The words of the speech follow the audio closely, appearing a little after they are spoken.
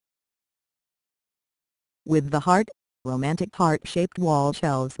with the heart, romantic heart-shaped wall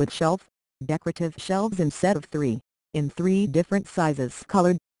shelves with shelf, decorative shelves in set of 3, in 3 different sizes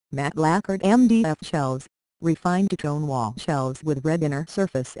colored, matte lacquered MDF shelves, refined two-tone wall shelves with red inner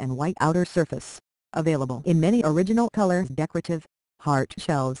surface and white outer surface, available in many original colors. Decorative, heart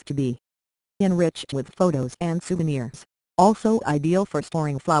shelves to be enriched with photos and souvenirs, also ideal for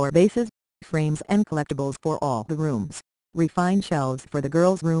storing flower vases, frames and collectibles for all the rooms. Refined shelves for the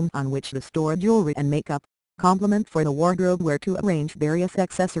girls' room on which to store jewelry and makeup, complement for the wardrobe where to arrange various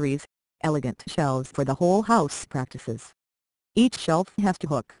accessories, elegant shelves for the whole house practices. Each shelf has 2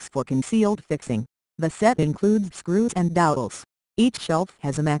 hooks for concealed fixing. The set includes screws and dowels. Each shelf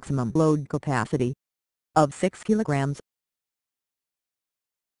has a maximum load capacity of 6 kilograms.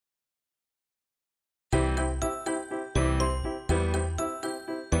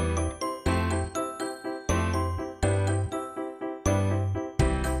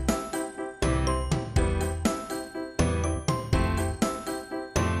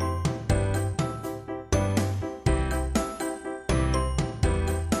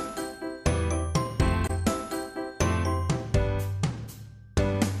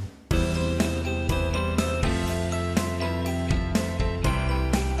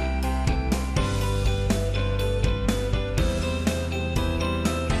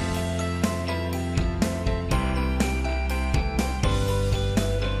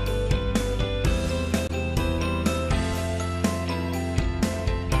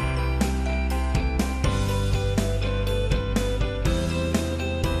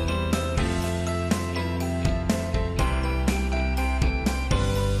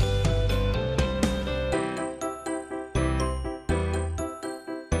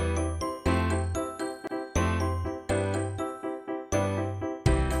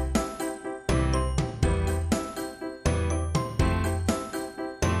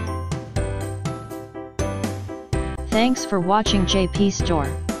 Thanks for watching JP Store.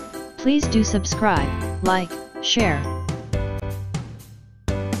 Please do subscribe, like, share,